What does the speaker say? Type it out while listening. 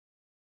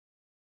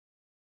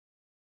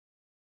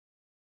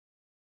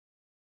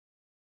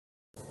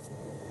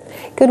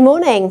Good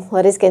morning.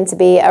 Well, it is going to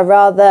be a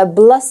rather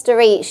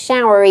blustery,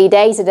 showery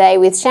day today,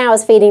 with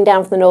showers feeding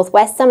down from the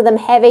northwest, some of them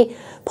heavy,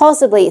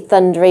 possibly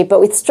thundery,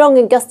 but with strong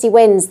and gusty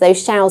winds,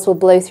 those showers will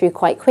blow through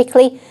quite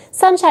quickly.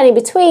 Sunshine in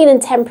between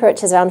and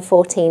temperatures around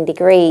 14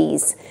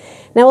 degrees.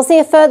 Now we'll see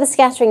a further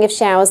scattering of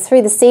showers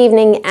through this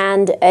evening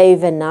and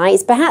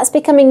overnight, perhaps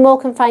becoming more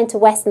confined to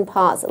western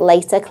parts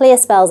later. Clear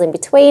spells in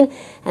between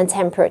and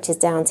temperatures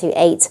down to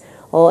 8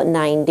 or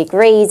 9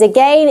 degrees.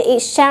 Again,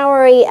 it's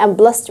showery and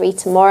blustery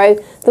tomorrow.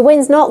 The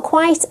wind's not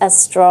quite as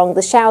strong.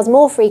 The showers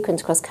more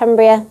frequent across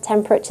Cumbria.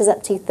 Temperatures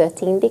up to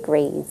 13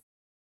 degrees.